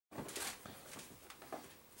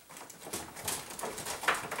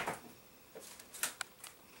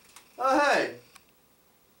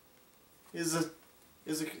is a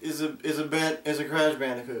Crash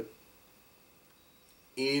Bandicoot.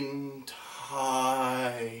 In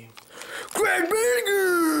time. Crash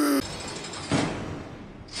Bandicoot!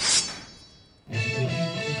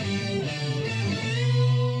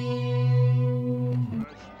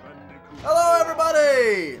 Hello,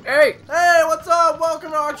 everybody! Hey! Hey, what's up?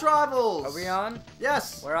 Welcome to our travels. Are we on?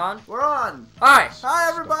 Yes. We're on? We're on. Hi! Hi,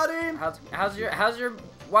 everybody! How's your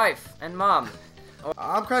wife and mom?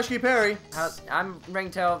 I'm Crash Perry. I'm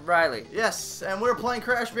Ringtail Riley. Yes, and we're playing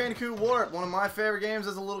Crash Bandicoot Warp, one of my favorite games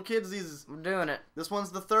as a little kid. We're doing it. This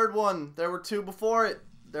one's the third one. There were two before it.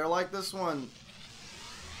 They're like this one.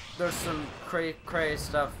 There's some cray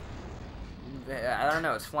stuff. I don't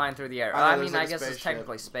know, it's flying through the air. I mean, I guess it's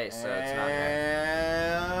technically space, so it's not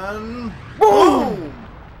air. And boom!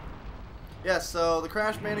 Yes, so the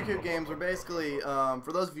Crash Bandicoot games were basically,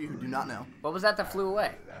 for those of you who do not know. What was that flew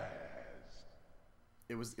away?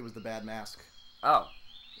 It was the bad mask. Oh.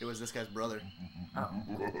 It was this guy's brother. Oh.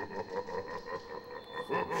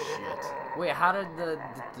 Shit. Wait, how did the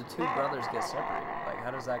two brothers get separated? Like,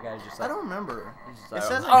 how does that guy just like... I don't remember. Like, It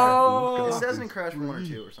says in Crash 1 or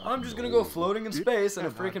 2 or something. I'm just gonna go floating in space in a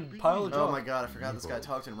freaking pile of junk. Oh my god, I forgot this guy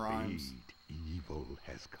talked in rhymes. Evil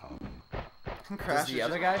has come. Does the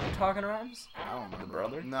other guy talk in rhymes? I don't know. The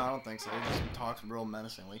brother? No, I don't think so. He just talks real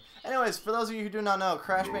menacingly. Anyways, for those of you who do not know,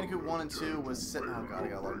 Crash Bandicoot 1 and 2 was set. Oh god, I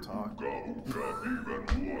gotta let him talk.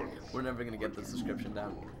 We're never gonna get this description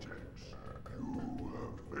down.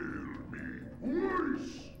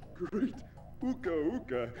 Great. Ooka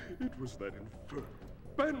ooka. It was that infernal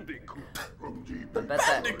Bandicoot from deep I bet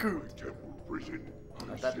that... temple prison.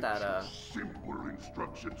 I bet that, simple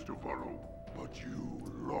instructions to follow. But you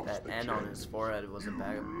lost that the N on his forehead was a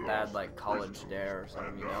bad like college dare or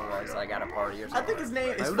something, you know, like at a party or something. I think his name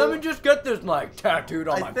is. Like, let me just get this like tattooed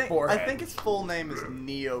on my forehead. I think his full name is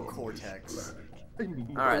Neocortex.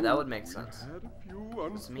 Alright, that would make sense.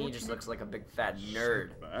 To me, he just looks like a big fat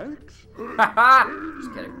nerd. Haha!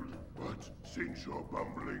 Just kidding. But since your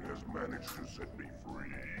bumbling has managed to set me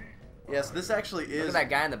free. Yes, this actually is. Look at that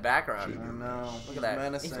guy in the background. I know. Look at that.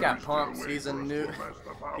 Menacing. He's got pumps. He's a new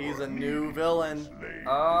villain.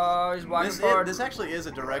 Oh, he's walking forward. This actually is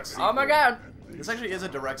a direct sequel. Oh my god! This actually is a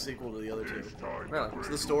direct sequel to the other two. Really? So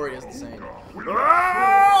the story is the same. Oh,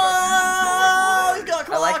 he's got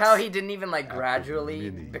I like how he didn't even like gradually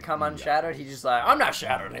become unshattered. He just like, I'm not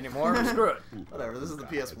shattered anymore. Screw it. Whatever. This is the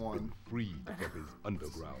PS1. Freed from his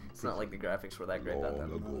underground. It's not like the graphics were that great that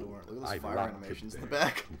time. Look at those fire animations in the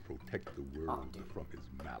back. To protect the world from his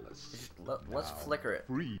malice. Let's flicker it.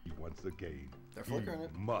 Free once again. They're flickering it.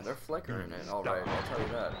 They're flickering it. All right, I'll tell you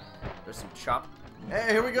that. There's some chop.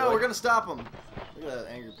 Hey, here we go. We're gonna stop him. Look at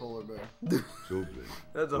that angry polar bear. Children,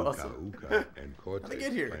 That's awesome. Uka and Cortex How'd they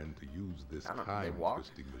get here? plan to use this I don't know, time they walked?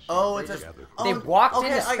 twisting machine Oh, it's a. together. They walked okay,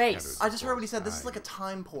 into space. I just heard what he said. This is like a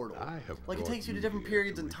time portal. I have Like it brought takes you to you different here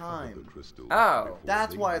periods to in recover time. the crystal Oh. before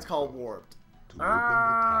That's they why it's use called it warped. to open the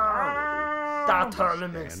time. That totally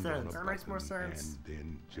makes Stand on sense. a That makes more button sense. And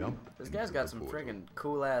then jump This guy's into got the some portal. friggin'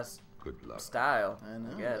 cool ass Good luck. style. I know.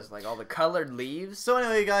 Yes, like all the colored leaves. So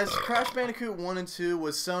anyway, guys, Crash Bandicoot 1 and 2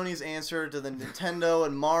 was Sony's answer to the Nintendo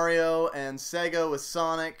and Mario and Sega with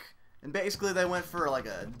Sonic. And basically they went for like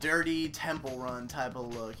a dirty temple run type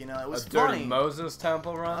of look, you know, it was funny. Dirty Moses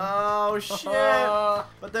temple run. Oh shit!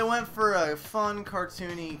 But they went for a fun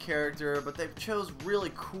cartoony character, but they chose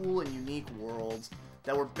really cool and unique worlds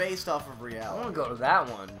that were based off of I reality. want to go to that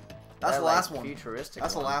one. That's the last one. Futuristic.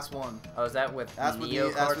 That's the one. last one. Oh, is that with That's with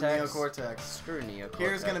Neocortex? Neocortex. Screw Neocortex.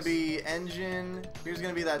 Here's gonna be Engine. Here's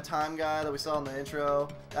gonna be that time guy that we saw in the intro.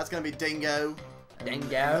 That's gonna be Dingo.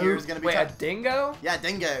 Dingo. Here's gonna be Wait, a dingo? Yeah,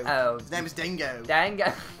 Dingo. Oh, His name is Dingo.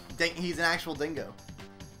 Dingo. He's an actual dingo.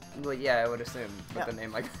 Well, yeah, I would assume with Yeah. a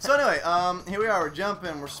name like that. So anyway, here we are. We're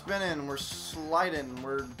jumping. We're spinning. We're sliding.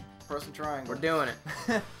 We're pressing triangle. We're doing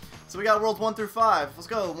it. So we got worlds 1 through 5. Let's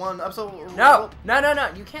go. One episode. No.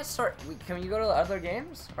 You can't start. Can you go to the other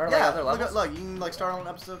games or like Yeah. other levels? Look, you can like start on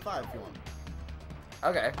episode 5 if you want.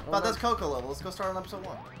 Okay. But that's Coco level. Let's go start on episode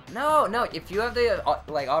 1. No. If you have the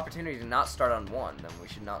like opportunity to not start on 1, then we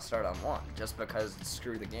should not start on 1 just because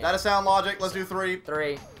screw the game. That is sound logic. Let's do 3.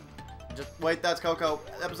 3. Just Wait, that's Coco.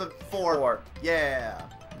 Episode 4. 4. Yeah.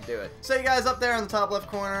 Do it. So you guys up there in the top left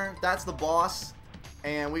corner, that's the boss.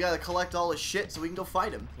 And we gotta collect all his shit so we can go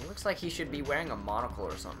fight him. He looks like he should be wearing a monocle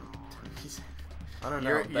or something. I don't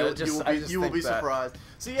know. You will be surprised.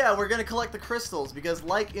 So yeah, we're gonna collect the crystals because,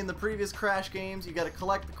 like in the previous Crash games, you gotta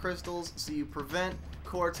collect the crystals so you prevent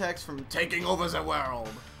Cortex from taking over the world.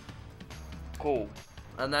 Cool.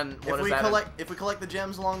 And then what if is we that? collect the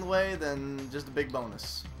gems along the way, then just a big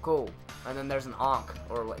bonus. Cool. And then there's an Ankh.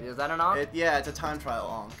 Or what, is that an Ankh? Yeah, it's a time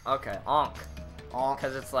trial Ankh. Okay, Ankh. Ankh.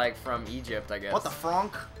 Because it's like from Egypt, I guess. What the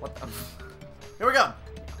franc? What the? Here we go.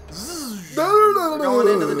 We're going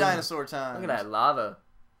into the dinosaur time. Look at that lava.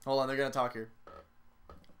 Hold on, they're gonna talk here.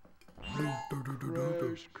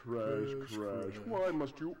 Crash, crash, crash. Why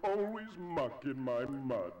must you always muck in my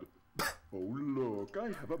mud? Oh, look, I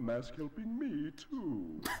have a mask helping me,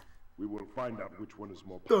 too. We will find out which one is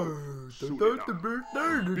more powerful soon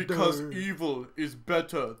enough. Because evil is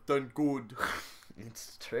better than good.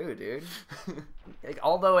 It's true, dude. Like,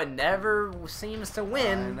 although it never seems to I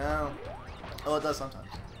win. know. Oh, it does sometimes.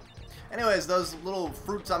 Anyways, those little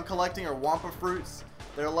fruits I'm collecting are Wampa fruits.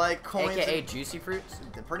 They're like coins. AKA juicy fruits?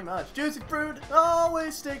 Pretty much. Juicy fruit,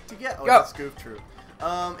 always stick together. Oh, Go. that's Goof Troop.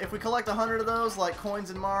 If we collect 100 of those, like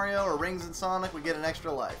coins in Mario or rings in Sonic, we get an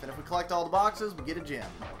extra life. And if we collect all the boxes, we get a gem.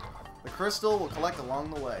 The crystal will collect along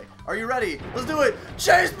the way. Are you ready? Let's do it!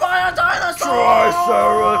 Chased by a dinosaur!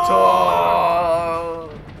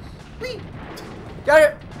 Triceratops! Whee! Got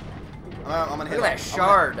it! I'm gonna hit Look at that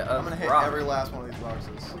shard I'm of gonna hit rock. every last one of these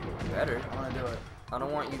boxes. Better. I'm gonna do it. I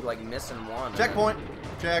don't want you like missing one. Checkpoint.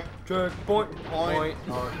 Check. Checkpoint. Point.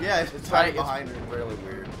 Oh, yeah, it's It's right like behind it's it. really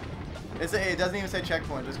weird. It doesn't even say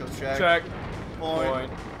checkpoint. It just goes check. Check. Point.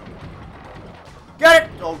 Get it!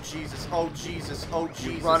 Oh Jesus! Oh Jesus! Oh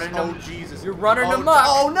Jesus! running Oh them- Jesus! you're running oh, amok.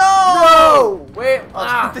 Oh no! No! Wait. Oh,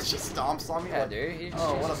 Ah. did she stomps on me? Yeah, dude. He's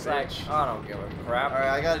Oh, what a just like, bitch. I don't give a crap. All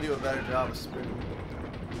right, I gotta do a better job of spinning.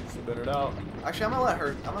 Spit it out. Actually, I'm gonna let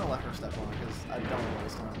her step on it because I don't want to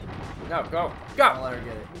waste time. No, go. I'm gonna Go! let her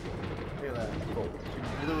get it. Look at that. Cool.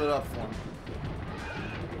 She blew it up for me.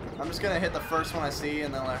 I'm just gonna hit the first one I see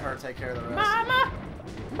and then let her take care of the rest.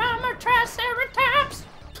 Mama Triceratops!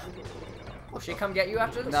 Will she come get you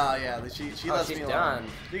after this? No, yeah, she Oh, lets she's me alone. done.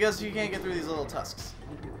 Because she can't get through these little tusks.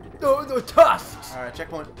 The tusks! All right,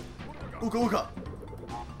 checkpoint. Uka uka.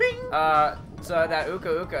 Bing. So that uka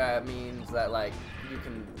uka means that like you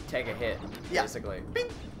can take a hit, Yeah. basically. Bing.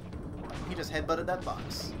 He just headbutted that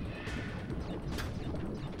box.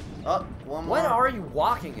 Oh, one more. What are you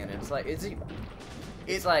walking in? It's like, is it?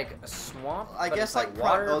 It's like a swamp. I but guess it's like like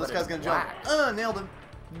water. oh, this but guy's it's gonna black. jump. Nailed him.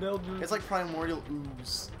 Nailed it. It's like primordial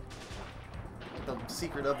ooze. The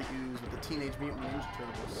secret of the ooze with the Teenage Mutant Ninja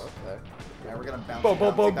Turtles. Okay. Alright, we're gonna bounce. Boom,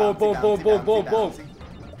 boom, boom, boom, boom, boom, boom, boom, boom.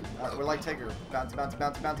 We're like Tigger. Bouncy, bouncy,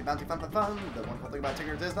 bouncy, bouncy, bouncy, fun, fun, fun. The wonderful thing about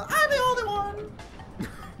Tigger is that I'm the only one.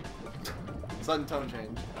 Sudden tone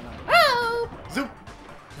change. Oh! Zoop.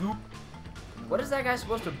 Zoop. What is that guy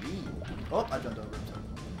supposed to be? Oh, I jumped over him.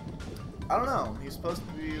 I don't know. He's supposed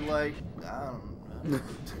to be like I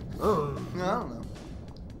don't know.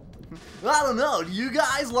 I don't know. Do you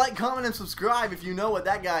guys like, comment, and subscribe if you know what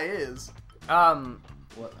that guy is?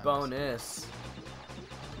 What? Bonus.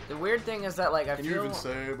 The weird thing is that like I Can feel you even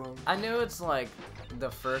say bonus? I knew it's like the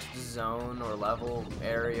first zone or level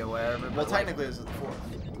area, wherever. Well, But technically, this is the fourth.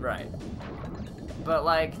 right. But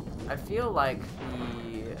like I feel like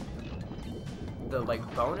the like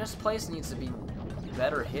bonus place needs to be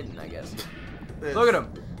better hidden, I guess. Look at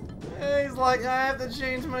him. He's like, I have to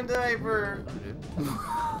change my diaper.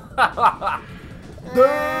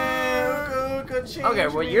 Okay,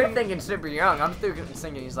 well you're thinking super young. I'm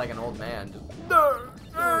thinking he's like an old man. the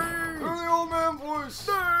old man voice.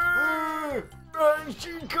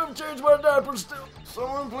 She come change my diaper still.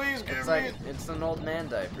 Someone please give It's me. like it's an old man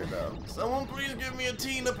diaper though. Someone please give me a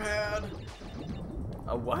Tina pad.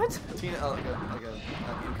 A what? Tina, oh, like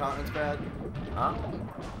a incontinence pad. Huh?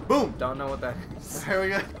 Boom. Don't know what that is. Here we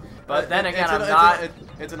go. But then again,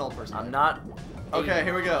 It's an old person. I'm not. Okay,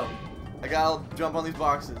 here we go. I gotta jump on these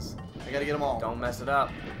boxes. I gotta get them all. Don't mess it up.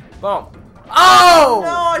 Boom. Oh! No,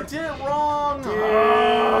 I did it wrong. Dude.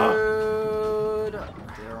 I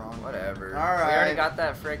did it wrong. Whatever. All right. We already got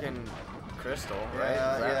that freaking crystal, right?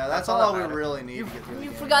 Yeah, that's all we really need to get through the You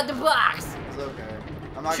game. forgot the box. It's okay.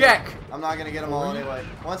 I'm not Check. I'm not gonna get them all anyway.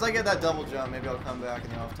 Once I get that double jump, maybe I'll come back in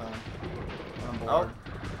the off time. When I'm bored.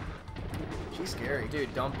 Oh. She's scary.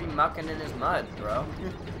 Dude, don't be mucking in his mud, bro.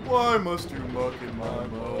 Why must you muck in my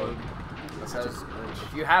mud? Because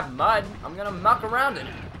if you have mud, I'm gonna muck around in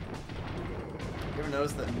it. You ever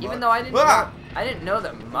notice that? Even muck- though I didn't Ah! know, I didn't know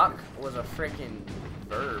that muck was a freaking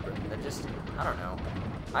verb. That just, I don't know.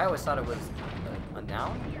 I always thought it was a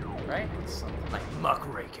noun, right? Like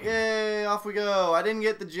muck raking. Yay! Off we go. I didn't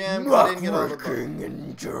get the gem. 'Cause I didn't get all the bugs.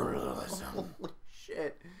 in journalism. Holy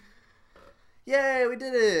shit! Yay! We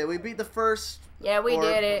did it. We beat the first. Yeah, we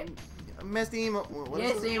did it. Missed the emo. What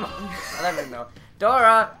is Yes, it? Emo. I don't even know.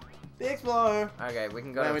 Dora. The Explorer. Okay, we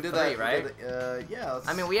can go Yeah, to we did 3, that. right? Yeah. Let's,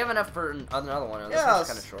 I mean, we have enough for another one. This yeah. one's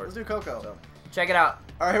kind of short. Let's do Coco. So, check it out.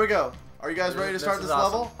 All right, here we go. Are you guys ready to start is this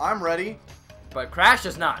awesome. level? I'm ready. But Crash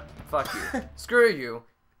is not. Fuck you. Screw you.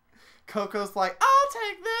 Coco's like, I'll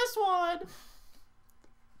take this one.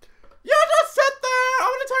 You just sit there. I'm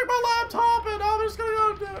gonna take my laptop and I'm just gonna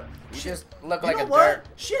go do it. You just look You like know a what? dirt.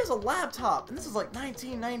 She has a laptop, and this is like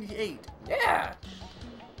 1998. Yeah.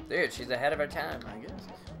 Dude, she's ahead of her time. I guess.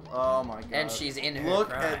 Oh my god. And she's in her Look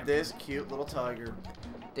prime. at this cute little tiger.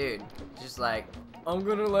 Dude, just like, I'm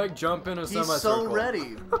gonna like jump in a He's semicircle. so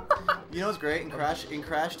ready. You know what's great in Crash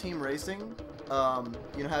Team Racing?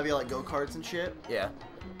 You know how you like go karts and shit? Yeah.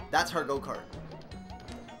 That's her go kart.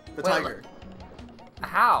 The Well, tiger.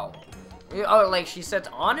 How? Oh, like she sits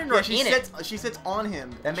on it or Yeah, she in sits. it? She sits on him.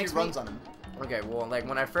 That and makes she me- runs on him. Okay, well, like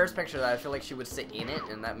when I first pictured that, I feel like she would sit in it,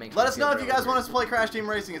 and that makes. Let me us feel know if you really guys want weird. us to play Crash Team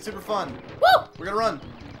Racing. It's super fun. Woo! We're gonna run.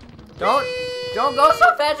 Don't go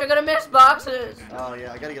so fast. You're gonna miss boxes. Oh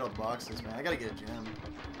yeah, I gotta get all the boxes, man. I gotta get a gem.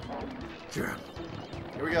 Gem.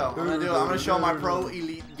 Here we go. I'm gonna show my pro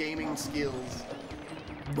elite gaming skills.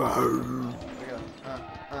 Here we go.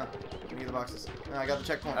 Give me the boxes. I got the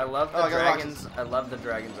checkpoint. I love the I got dragons. boxes. I love the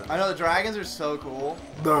dragons. I know the dragons are so cool.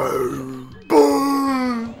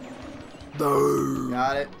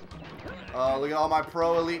 Got it. Oh, look at all my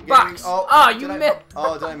pro elite gaming. Box. Oh, you did I- missed.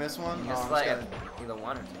 Oh, did I miss one? You Oh, just I'm like just either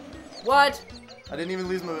one or two. What? I didn't even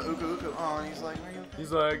lose my uku uku. Oh, and he's like, where are you?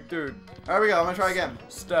 He's like, dude, There we go. I'm gonna try again.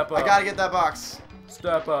 step up. I gotta get that box.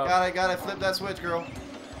 Step up. Gotta flip that switch, girl.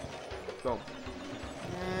 Go.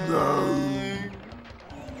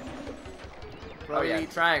 Pro Oh yeah,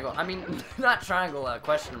 elite. triangle. I mean, not triangle.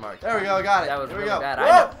 Question mark. There we go. I got it. That was Here really we go. bad.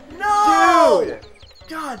 Whoa! I No! Dude.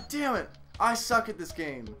 God damn it! I suck at this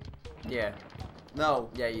game. Yeah. No.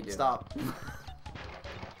 Yeah, you do. Stop.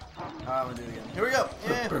 Alright, I'm gonna do it again. Here we go.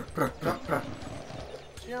 Yeah. Jump.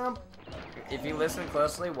 Jump. If you listen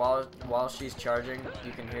closely while she's charging,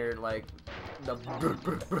 you can hear like the.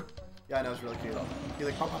 Yeah, I know it's really cute. He's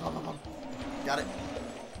like, bum, bum, bum, bum, bum. Got it.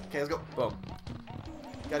 Okay, let's go. Boom.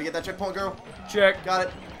 Gotta get that checkpoint, girl. Check. Got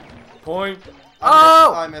it. Point.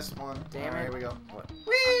 I missed one. Damn Alright, it. here we go. What?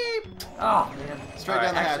 Whee! Oh man. Straight All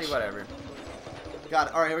down the actually, hatch. whatever. Got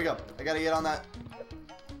it. Alright, here we go. I gotta get on that.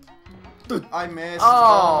 I missed.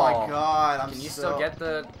 Oh. Oh my god. Can you still get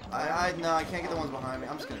the? No, I can't get the ones behind me.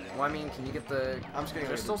 I'm just gonna do it. Well, I mean, can you get the? I'm just gonna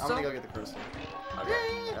go. Crystal I'm gonna still? go get the crystal.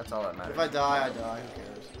 Okay, that's all that matters. If I die, I die. Who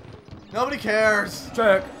cares? Nobody cares.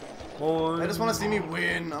 Check. I just want to see me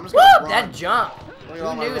win. I'm just Woo! gonna run. That jump. Look at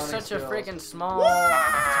all Who my knew running such a skills. freaking small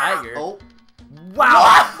tiger? Oh.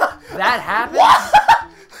 Wow. That happened.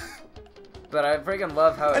 But I freaking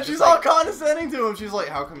love how. And it's she's just all like, condescending to him. She's like,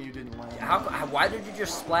 "How come you didn't land? Why did you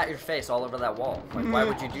just splat your face all over that wall? Like, why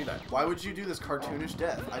would you do that? Why would you do this cartoonish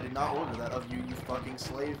death? I did not order that of you, you fucking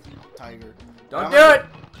slave tiger." Don't And do I'm it!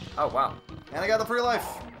 Oh, wow. And I got the free life.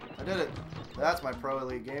 I did it. That's my pro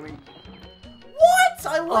elite gaming. What?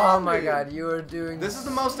 I landed. Oh my god, you are doing This is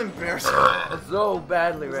the most embarrassing. so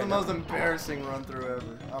badly This is right the now. most embarrassing run through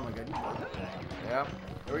ever. Oh my god. Yeah.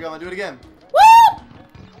 Here we go. I'm gonna do it again. Woo!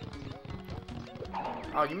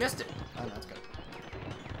 Oh, you missed it. Oh, no, it's good.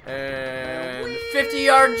 And Whee!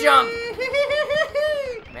 50-yard jump.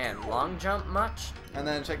 Man, long jump much? And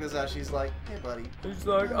then check this out. She's like, "Hey, buddy." He's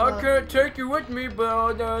like, I can't take you with me, but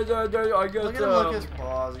I guess Look at him. Look at his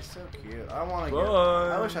paws. He's so cute. I want to get.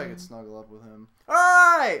 Bye. I wish I could snuggle up with him. All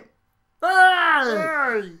right.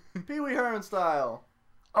 Hey! Pee Wee Herman style.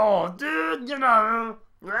 Oh, dude, you know.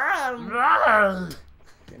 Okay,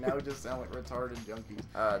 now we just sound like retarded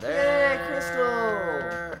junkies. There. Yay,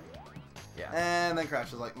 Crystal! Yeah. And then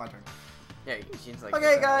Crash is like, "My turn." Yeah, she's like.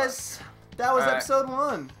 Okay, guys. That was All right. episode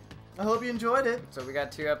 1. I hope you enjoyed it. So we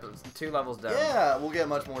got two levels done. Yeah, we'll get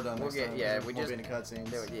much more done We'll next get- time. yeah, There we won't just- be any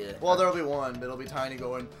cutscenes. Yeah. Well, there'll be one, but it'll be Tiny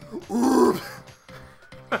going,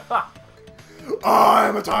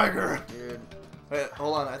 "I'm a tiger." Dude. Wait,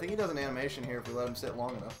 hold on. I think he does an animation here if we let him sit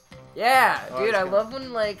long enough. Yeah, Oh, dude, it's I good. love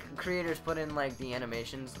when like creators put in like the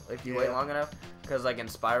animations if you wait Yeah. long enough, because like in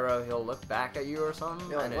Spyro he'll look back at you or something.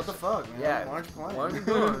 Yeah, like, and what the it's- fuck, man? Yeah. Why aren't you playing? What are you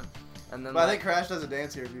doing? And then But I like, think Crash does a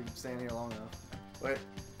dance here if you stand here long enough. Wait.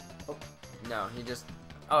 no, he just.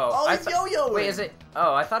 Oh, Oh, I he's thought- yo-yoing! Wait, is it?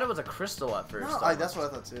 Oh, I thought it was a crystal at first. No, that's what I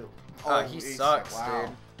thought too. Oh, he sucks, wow.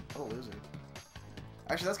 dude. What a loser.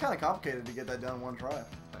 Actually, that's kind of complicated to get that done in one try.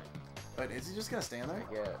 Wait, is he just gonna stand there?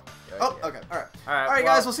 Yeah. Oh, okay. All right. All right, All right,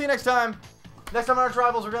 guys. We'll see you next time. Next time on our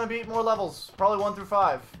Tribals, we're gonna beat more levels, probably 1 through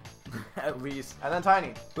 5, At least. and then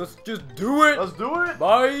Tiny. Let's just do it. Let's do it.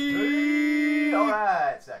 Bye. All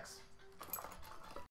right, sex.